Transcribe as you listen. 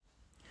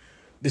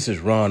This is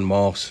Ron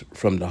Moss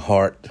from the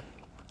Heart.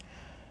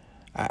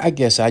 I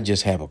guess I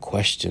just have a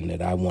question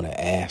that I want to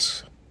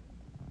ask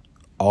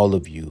all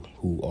of you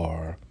who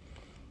are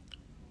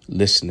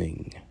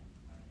listening.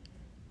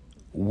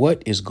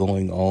 What is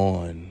going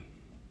on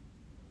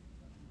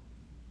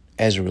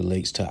as it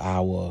relates to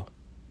our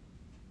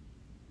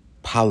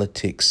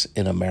politics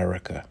in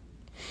America?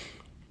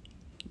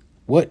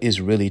 What is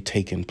really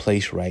taking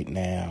place right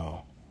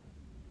now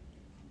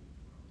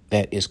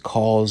that is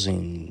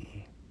causing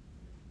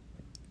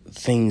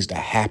things to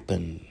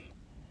happen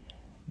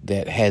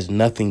that has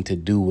nothing to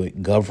do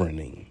with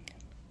governing,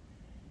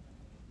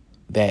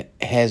 that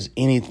has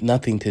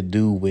nothing to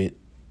do with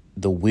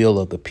the will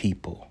of the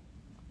people?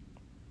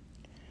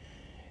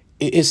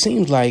 It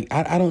seems like,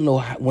 I don't know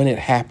when it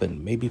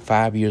happened, maybe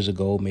 5 years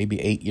ago,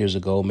 maybe 8 years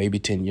ago, maybe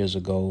 10 years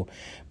ago,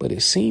 but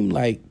it seemed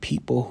like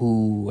people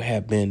who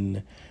have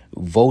been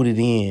voted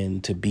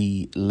in to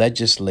be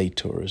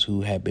legislators,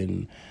 who have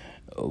been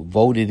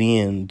voted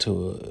in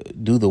to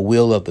do the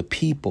will of the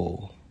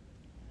people,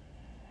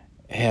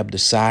 have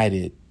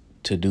decided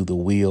to do the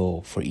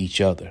will for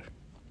each other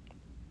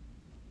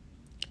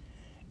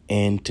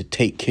and to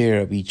take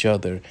care of each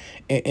other.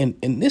 And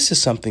this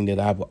is something that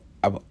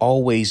I've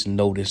always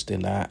noticed,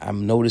 and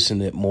I'm noticing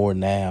it more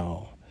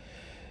now.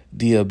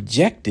 The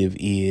objective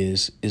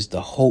is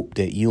the hope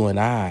that you and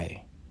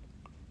I,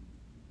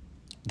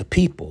 the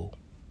people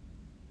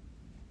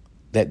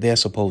that they're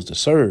supposed to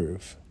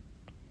serve,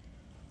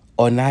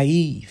 are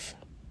naive,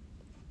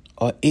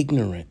 are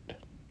ignorant,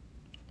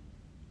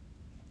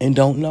 and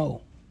don't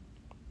know.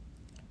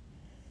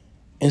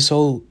 And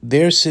so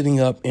they're sitting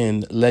up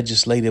in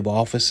legislative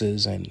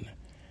offices and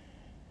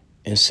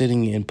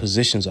sitting in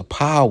positions of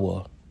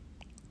power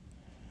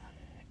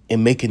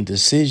and making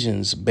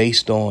decisions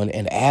based on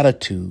an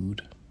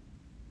attitude,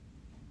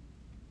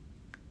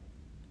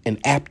 an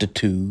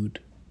aptitude,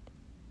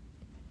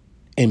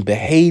 and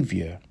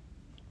behavior,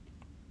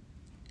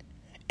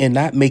 and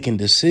not making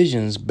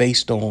decisions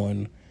based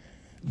on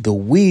the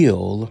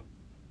will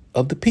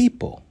of the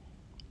people.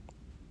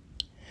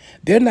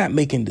 They're not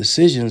making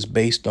decisions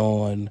based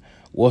on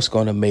what's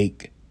going to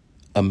make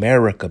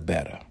America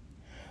better,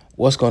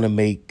 what's going to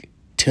make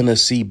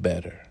Tennessee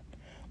better,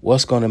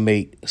 what's going to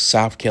make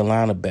South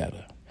Carolina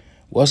better,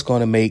 what's going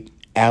to make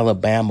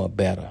Alabama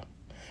better,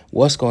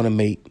 what's going to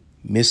make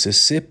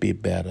Mississippi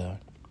better.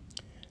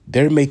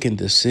 They're making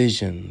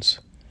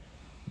decisions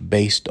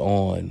based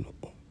on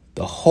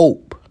the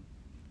hope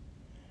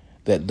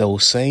that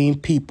those same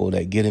people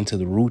that get into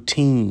the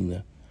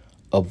routine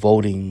of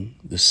voting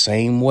the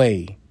same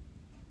way,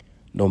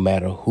 no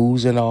matter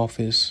who's in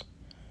office,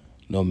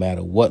 no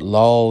matter what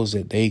laws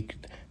that they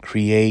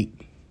create,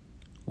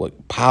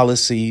 what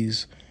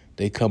policies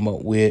they come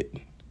up with,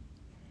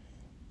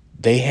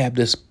 they have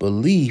this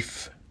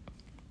belief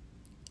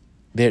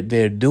that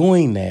they're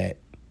doing that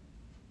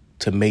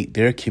to make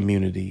their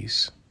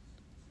communities,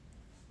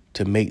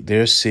 to make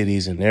their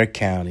cities and their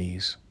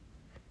counties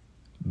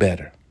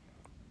better.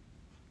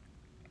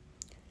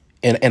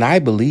 And I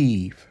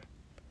believe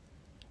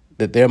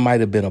that there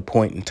might have been a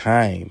point in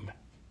time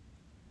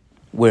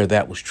where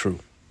that was true.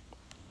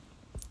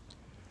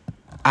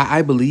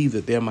 I believe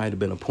that there might have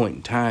been a point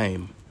in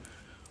time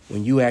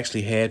when you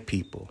actually had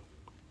people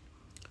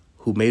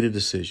who made a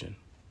decision,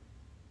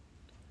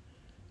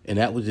 and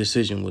that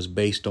decision was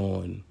based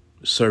on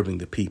serving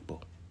the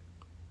people.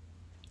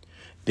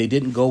 They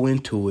didn't go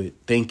into it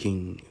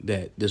thinking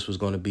that this was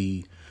going to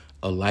be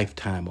a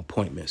lifetime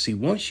appointment. See,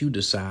 once you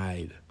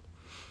decide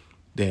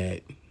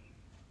that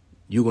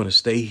you're going to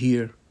stay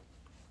here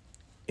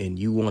and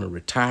you want to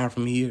retire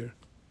from here,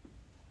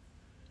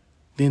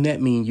 then that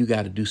means you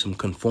got to do some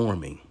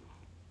conforming.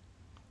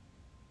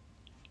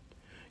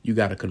 You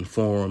got to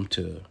conform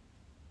to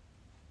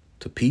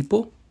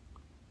people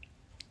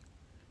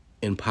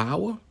in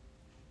power.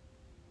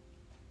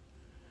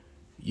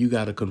 You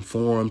got to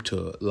conform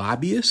to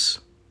lobbyists.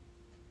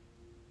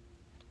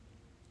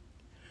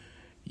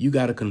 You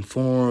got to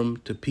conform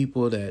to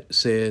people that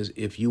says,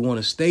 if you want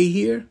to stay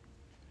here,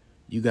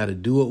 you got to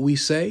do what we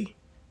say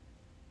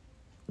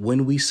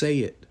when we say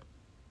it.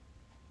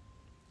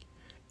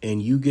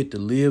 And you get to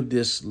live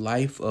this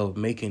life of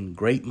making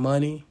great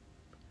money,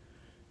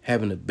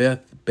 having the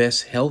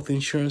best health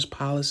insurance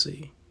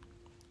policy.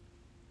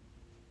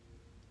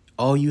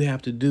 All you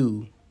have to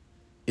do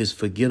is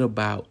forget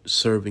about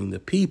serving the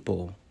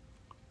people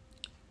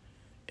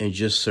and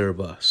just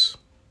serve us,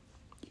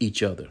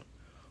 each other,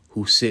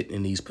 who sit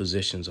in these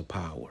positions of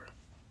power.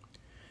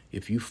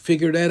 If you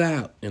figure that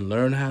out and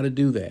learn how to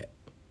do that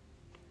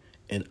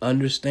and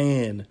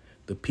understand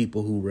the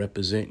people who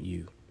represent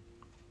you,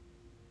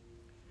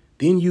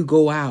 then you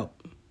go out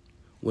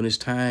when it's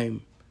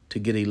time to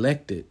get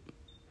elected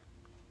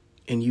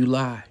and you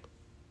lie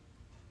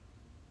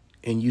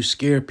and you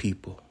scare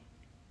people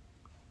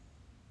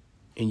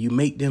and you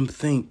make them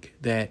think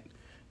that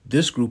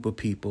this group of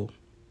people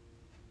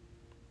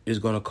is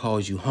going to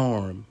cause you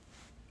harm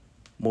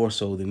more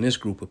so than this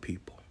group of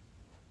people.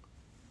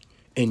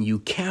 And you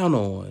count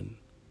on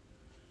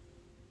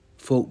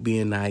folk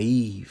being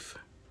naive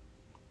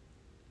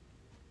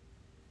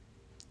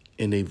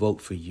and they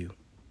vote for you.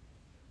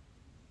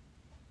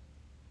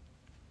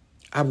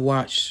 I've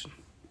watched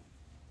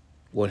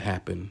what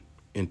happened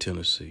in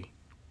Tennessee.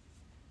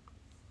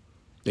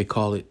 They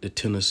call it the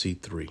Tennessee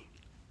Three.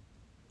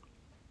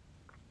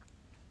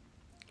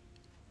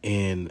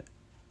 And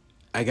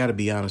I got to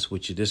be honest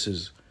with you, this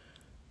is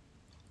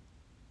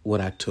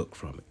what I took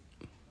from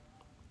it.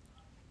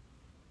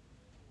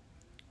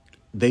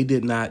 They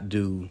did not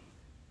do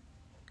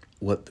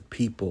what the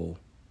people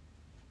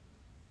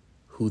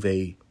who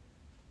they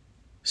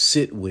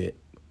sit with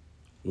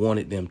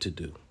wanted them to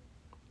do.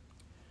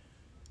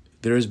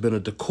 There has been a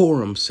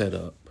decorum set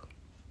up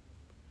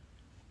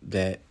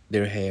that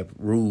there have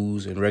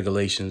rules and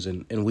regulations,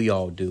 and we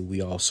all do.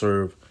 We all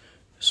serve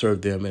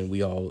them, and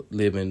we all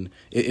live in,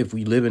 if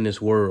we live in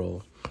this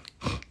world,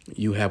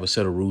 you have a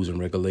set of rules and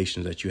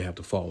regulations that you have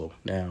to follow.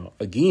 Now,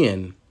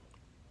 again,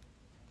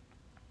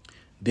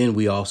 then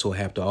we also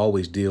have to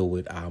always deal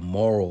with our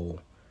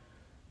moral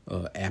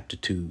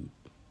aptitude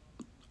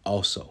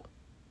also.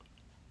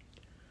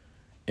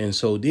 And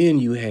so then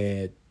you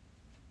had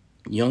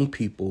young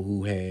people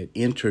who had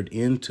entered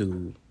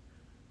into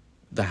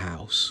the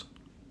house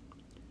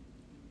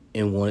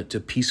and wanted to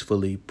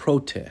peacefully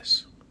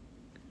protest,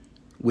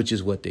 which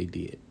is what they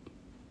did.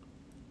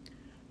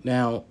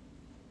 Now,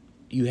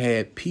 you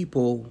had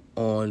people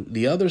on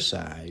the other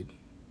side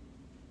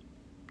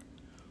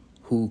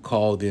who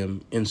called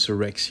them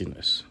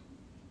insurrectionists.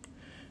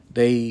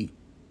 They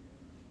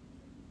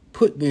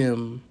put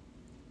them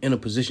in a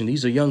position,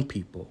 these are young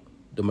people,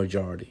 the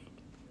majority,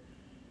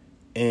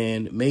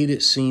 and made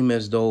it seem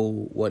as though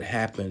what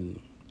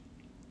happened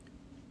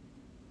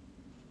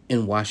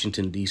in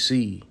Washington,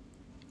 D.C.,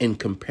 and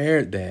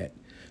compared that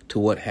to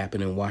what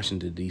happened in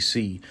Washington,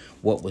 D.C.,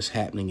 what was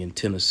happening in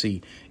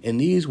Tennessee. And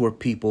these were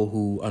people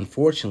who,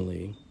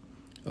 unfortunately,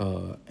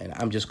 and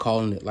I'm just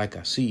calling it like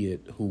I see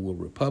it, who were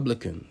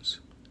Republicans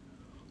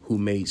who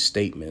made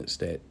statements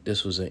that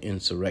this was an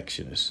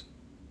insurrectionist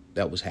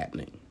that was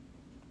happening,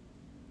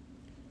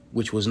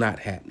 which was not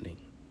happening.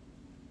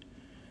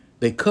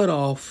 They cut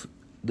off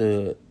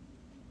the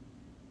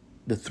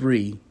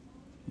three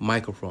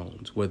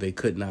microphones where they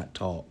could not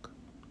talk.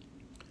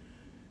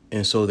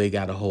 And so they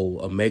got a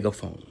hold of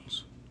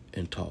megaphones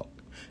and talk.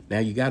 Now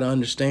you got to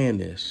understand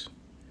this.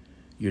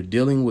 You're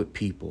dealing with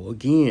people,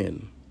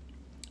 again,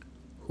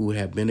 who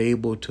have been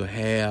able to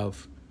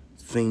have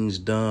things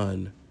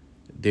done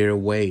their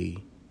way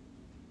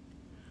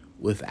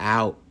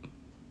without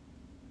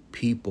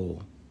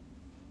people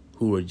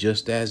who are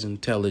just as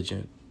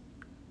intelligent,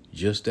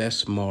 just as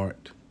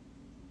smart,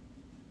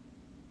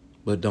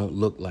 but don't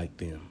look like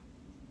them.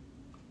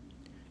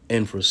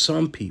 And for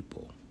some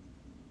people,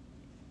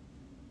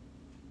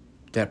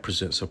 that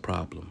presents a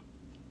problem.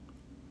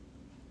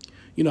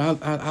 You know,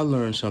 I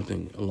learned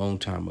something a long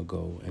time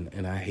ago,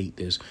 and I hate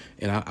this.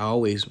 And I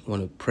always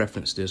want to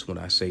preference this when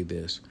I say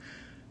this.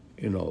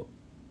 You know,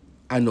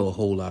 I know a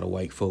whole lot of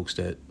white folks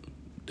that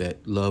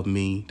love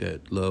me,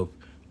 that love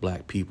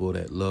black people,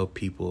 that love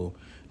people,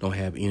 don't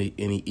have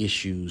any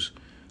issues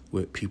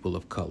with people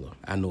of color.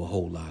 I know a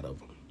whole lot of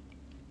them.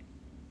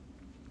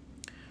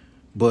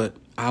 But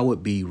I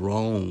would be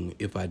wrong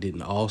if I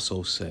didn't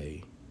also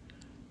say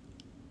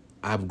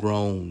I've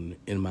grown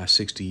in my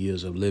 60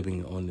 years of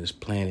living on this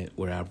planet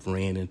where I've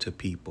ran into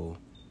people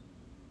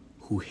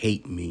who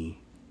hate me,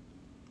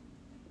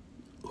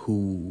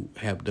 who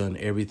have done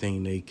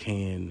everything they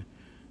can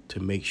to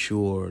make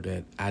sure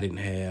that I didn't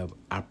have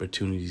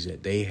opportunities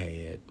that they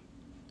had.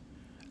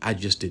 I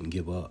just didn't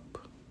give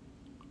up.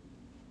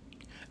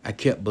 I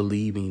kept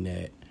believing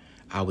that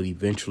I would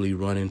eventually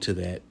run into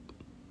that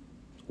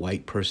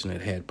white person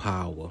that had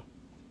power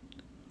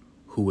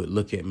who would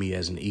look at me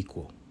as an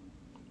equal.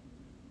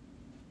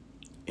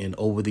 And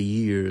over the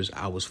years,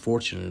 I was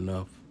fortunate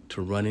enough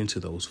to run into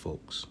those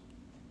folks.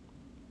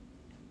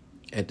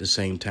 At the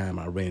same time,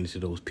 I ran into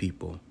those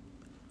people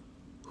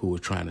who were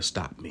trying to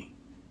stop me.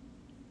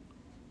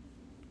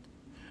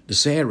 The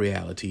sad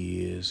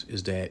reality is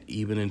that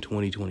even in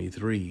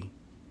 2023,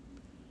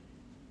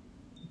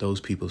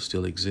 those people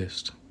still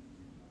exist.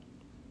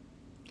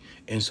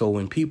 And so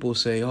when people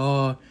say,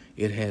 oh,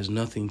 it has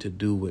nothing to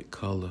do with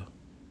color,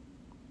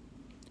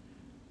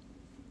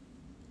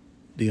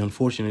 the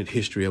unfortunate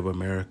history of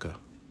America,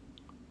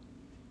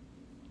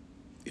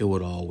 it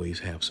would always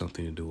have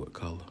something to do with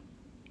color.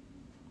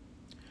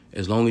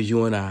 As long as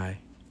you and I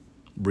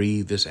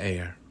breathe this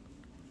air,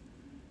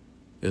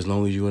 as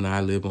long as you and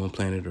I live on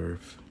planet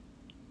Earth,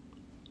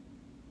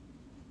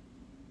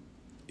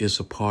 it's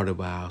a part of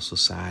our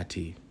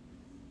society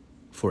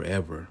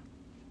forever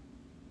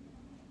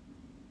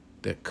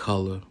that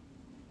color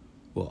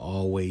will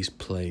always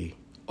play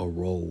a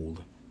role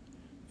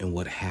in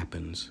what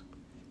happens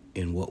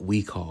in what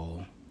we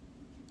call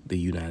the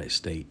United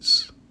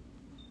States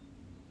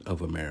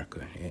of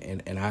America.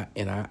 And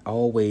I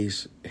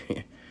always,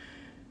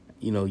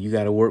 you know, you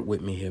got to work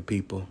with me here,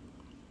 people.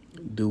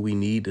 Do we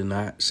need to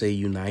not say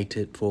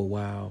united for a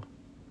while?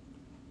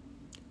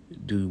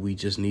 Do we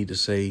just need to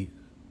say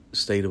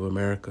state of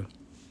America?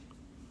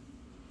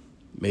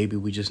 maybe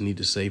we just need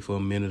to say for a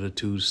minute or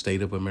two,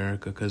 state of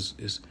America, because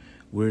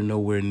we're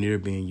nowhere near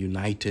being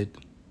united.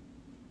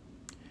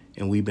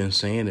 And we've been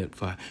saying it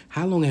for,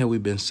 how long have we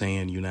been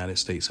saying United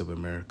States of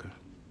America?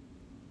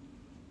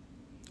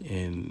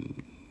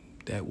 And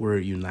that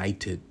word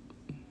united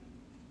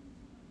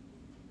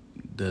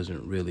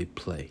doesn't really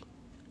play.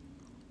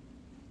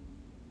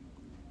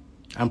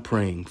 I'm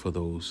praying for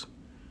those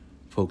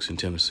folks in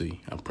Tennessee.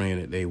 I'm praying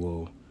that they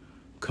will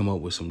come up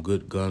with some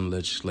good gun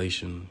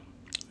legislation.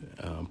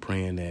 I'm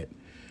praying that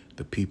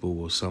the people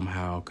will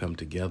somehow come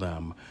together.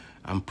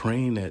 I'm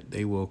praying that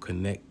they will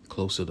connect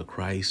closer to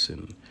Christ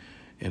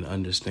and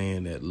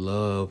understand that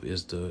love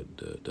is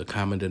the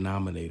common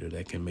denominator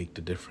that can make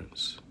the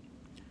difference.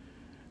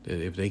 That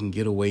if they can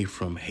get away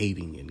from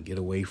hating and get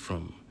away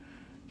from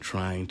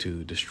trying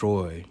to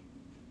destroy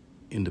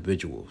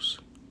individuals,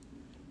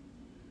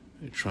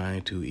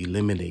 trying to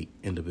eliminate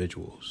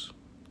individuals,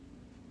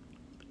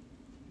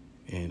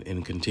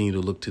 and continue to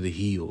look to the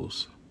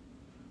hills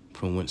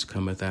from whence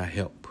cometh our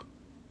help,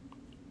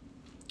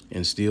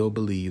 and still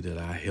believe that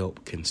our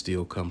help can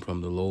still come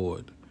from the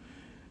Lord,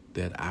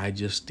 that I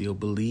just still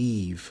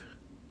believe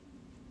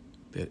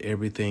that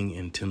everything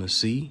in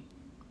Tennessee,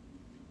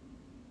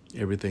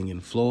 everything in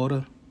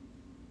Florida,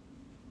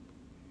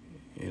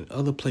 and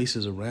other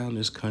places around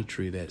this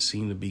country that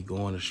seem to be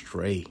going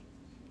astray,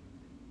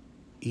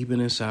 even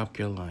in South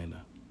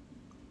Carolina,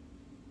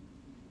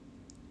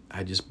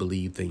 I just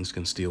believe things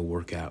can still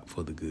work out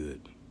for the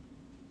good.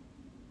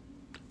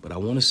 But I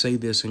want to say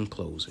this in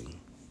closing.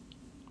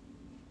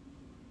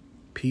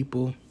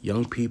 People,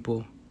 young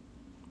people,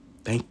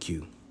 thank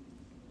you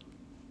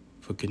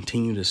for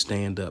continuing to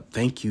stand up.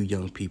 Thank you,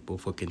 young people,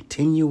 for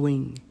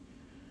continuing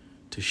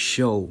to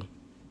show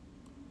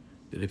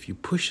that if you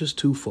push us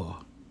too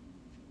far,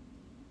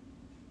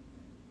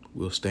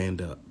 we'll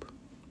stand up.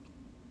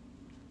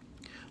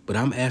 But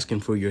I'm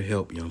asking for your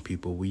help, young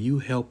people. Will you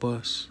help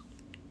us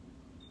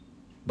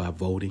by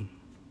voting?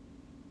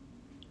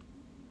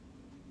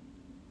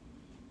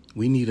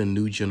 We need a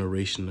new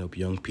generation of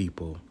young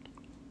people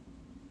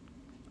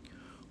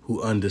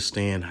who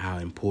understand how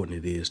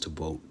important it is to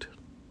vote,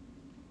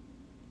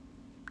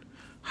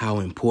 how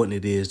important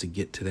it is to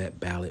get to that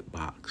ballot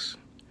box,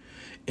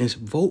 and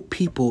vote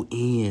people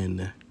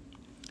in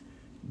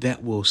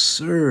that will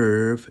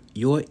serve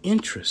your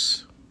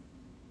interests.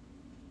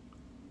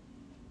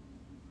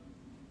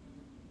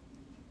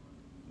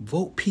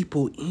 Vote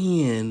people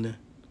in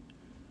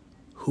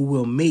who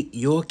will make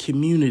your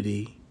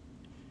community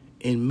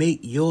and make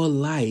your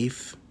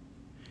life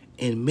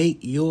and make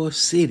your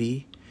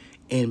city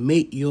and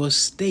make your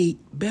state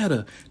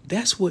better.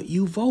 That's what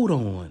you vote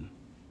on.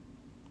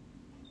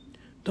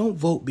 Don't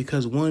vote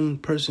because one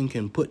person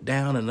can put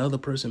down another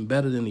person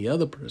better than the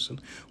other person.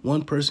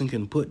 One person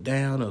can put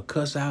down or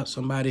cuss out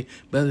somebody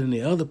better than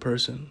the other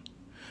person.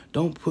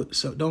 Don't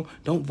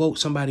vote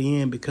somebody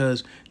in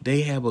because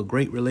they have a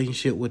great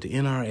relationship with the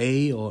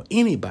NRA or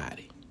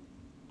anybody.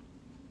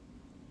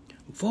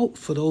 Vote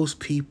for those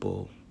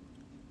people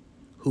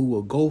who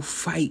will go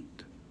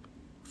fight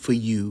for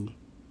you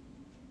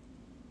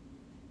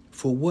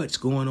for what's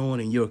going on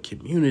in your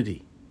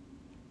community,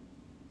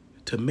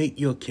 to make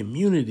your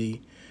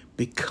community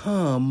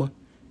become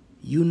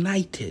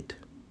united.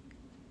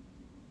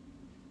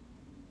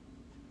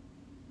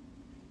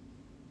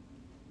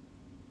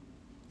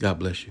 God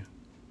bless you.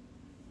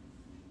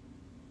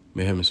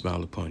 May heaven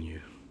smile upon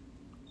you.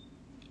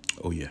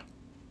 Oh yeah.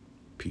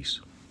 Peace.